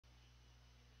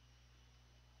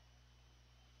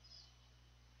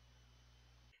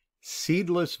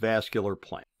seedless vascular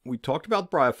plant. We talked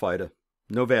about Bryophyta,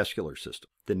 no vascular system.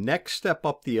 The next step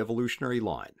up the evolutionary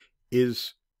line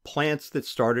is plants that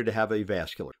started to have a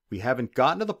vascular. We haven't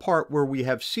gotten to the part where we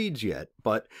have seeds yet,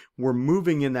 but we're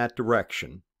moving in that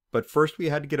direction. But first we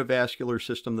had to get a vascular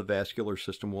system. The vascular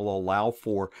system will allow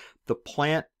for the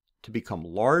plant to become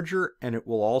larger, and it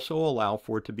will also allow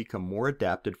for it to become more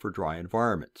adapted for dry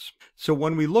environments. So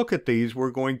when we look at these,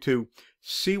 we're going to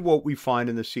see what we find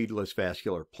in the seedless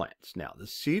vascular plants. Now, the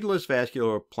seedless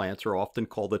vascular plants are often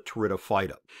called the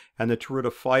Pteridophyta. And the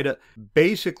Pteridophyta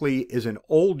basically is an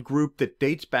old group that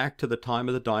dates back to the time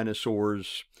of the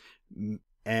dinosaurs.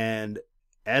 And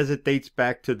as it dates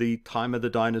back to the time of the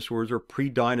dinosaurs, or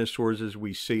pre-dinosaurs as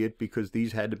we see it, because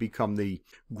these had to become the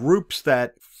groups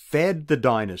that fed the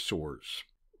dinosaurs.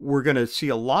 We're going to see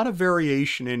a lot of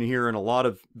variation in here and a lot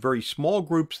of very small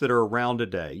groups that are around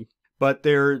today, but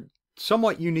they're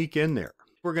somewhat unique in there.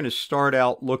 We're going to start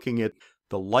out looking at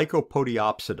the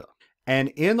Lycopodiopsida. And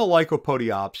in the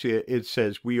Lycopodiopsida, it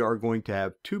says we are going to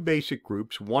have two basic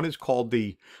groups. One is called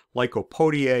the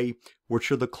Lycopodiae,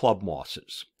 which are the club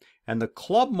mosses. And the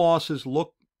club mosses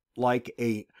look like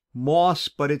a moss,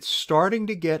 but it's starting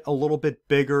to get a little bit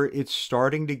bigger. It's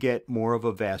starting to get more of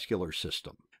a vascular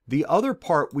system. The other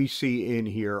part we see in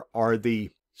here are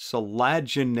the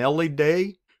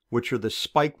Selaginellidae, which are the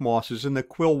spike mosses and the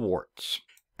quillworts.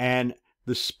 And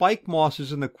the spike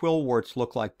mosses and the quillworts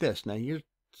look like this. Now you're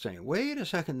saying, wait a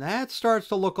second, that starts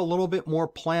to look a little bit more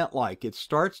plant-like. It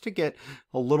starts to get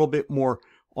a little bit more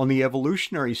on the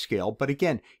evolutionary scale, but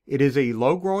again, it is a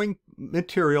low-growing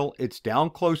material. It's down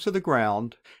close to the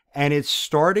ground, and it's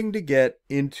starting to get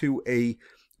into a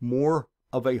more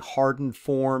of a hardened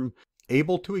form,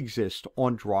 able to exist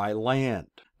on dry land.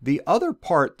 The other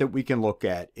part that we can look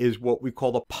at is what we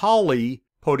call the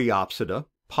Polypodiopsida,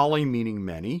 poly meaning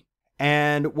many,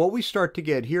 and what we start to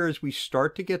get here is we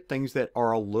start to get things that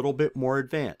are a little bit more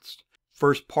advanced.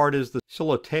 First part is the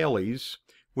Silotales,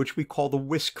 which we call the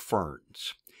Whisk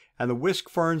Ferns. And the Whisk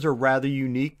Ferns are rather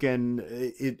unique, and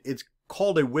it's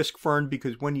called a Whisk Fern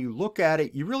because when you look at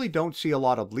it, you really don't see a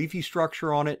lot of leafy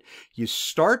structure on it. You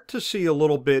start to see a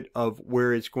little bit of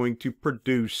where it's going to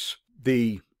produce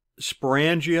the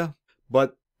sporangia,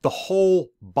 but the whole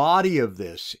body of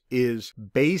this is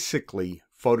basically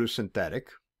photosynthetic,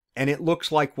 and it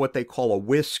looks like what they call a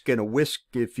whisk. And a whisk,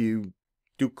 if you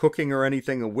do cooking or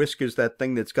anything, a whisk is that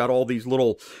thing that's got all these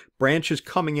little branches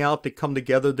coming out that come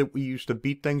together that we used to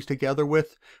beat things together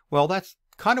with. Well, that's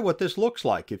kind of what this looks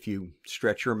like if you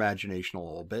stretch your imagination a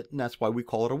little bit, and that's why we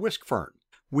call it a whisk fern.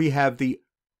 We have the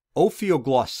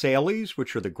Ophioglossales,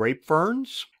 which are the grape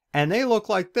ferns, and they look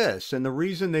like this. And the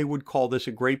reason they would call this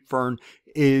a grape fern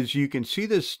is you can see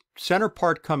this center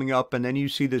part coming up, and then you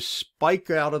see this spike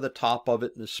out of the top of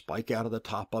it, and the spike out of the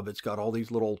top of it's got all these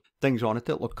little things on it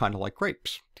that look kind of like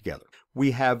grapes together.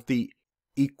 We have the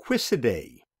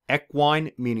Equisidae.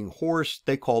 Equine meaning horse.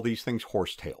 They call these things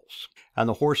horsetails. And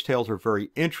the horsetails are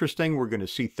very interesting. We're going to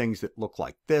see things that look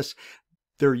like this.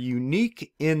 They're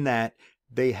unique in that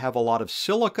they have a lot of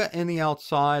silica in the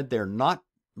outside. They're not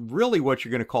really what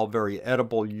you're going to call very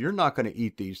edible. You're not going to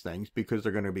eat these things because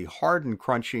they're going to be hard and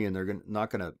crunchy, and they're not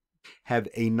going to have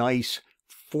a nice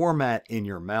format in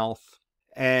your mouth.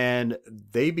 And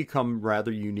they become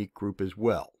rather unique group as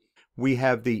well. We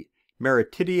have the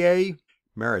Maritidae,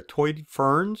 maritoid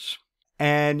ferns,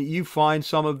 and you find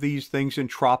some of these things in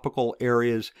tropical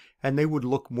areas, and they would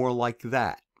look more like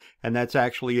that. And that's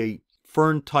actually a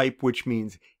fern type, which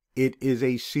means it is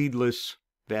a seedless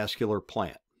vascular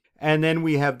plant. And then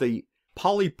we have the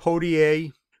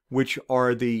Polypodiae, which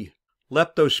are the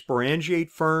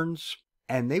leptosporangiate ferns,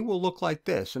 and they will look like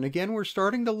this. And again, we're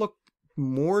starting to look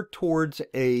more towards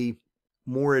a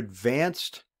more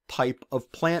advanced type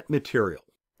of plant material.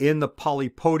 In the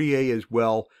Polypodiae as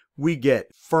well, we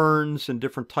get ferns and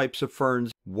different types of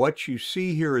ferns. What you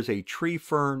see here is a tree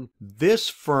fern. This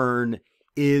fern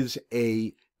is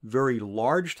a very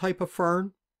large type of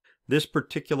fern. This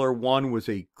particular one was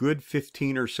a good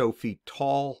 15 or so feet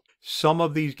tall. Some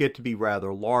of these get to be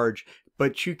rather large,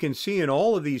 but you can see in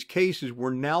all of these cases,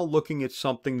 we're now looking at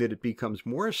something that it becomes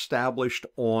more established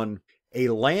on a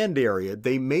land area.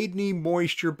 They may need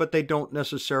moisture, but they don't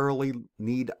necessarily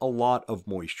need a lot of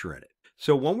moisture in it.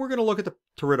 So when we're going to look at the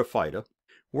Pteridophyta,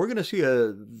 we're going to see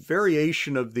a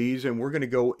variation of these, and we're going to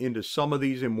go into some of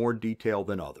these in more detail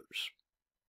than others.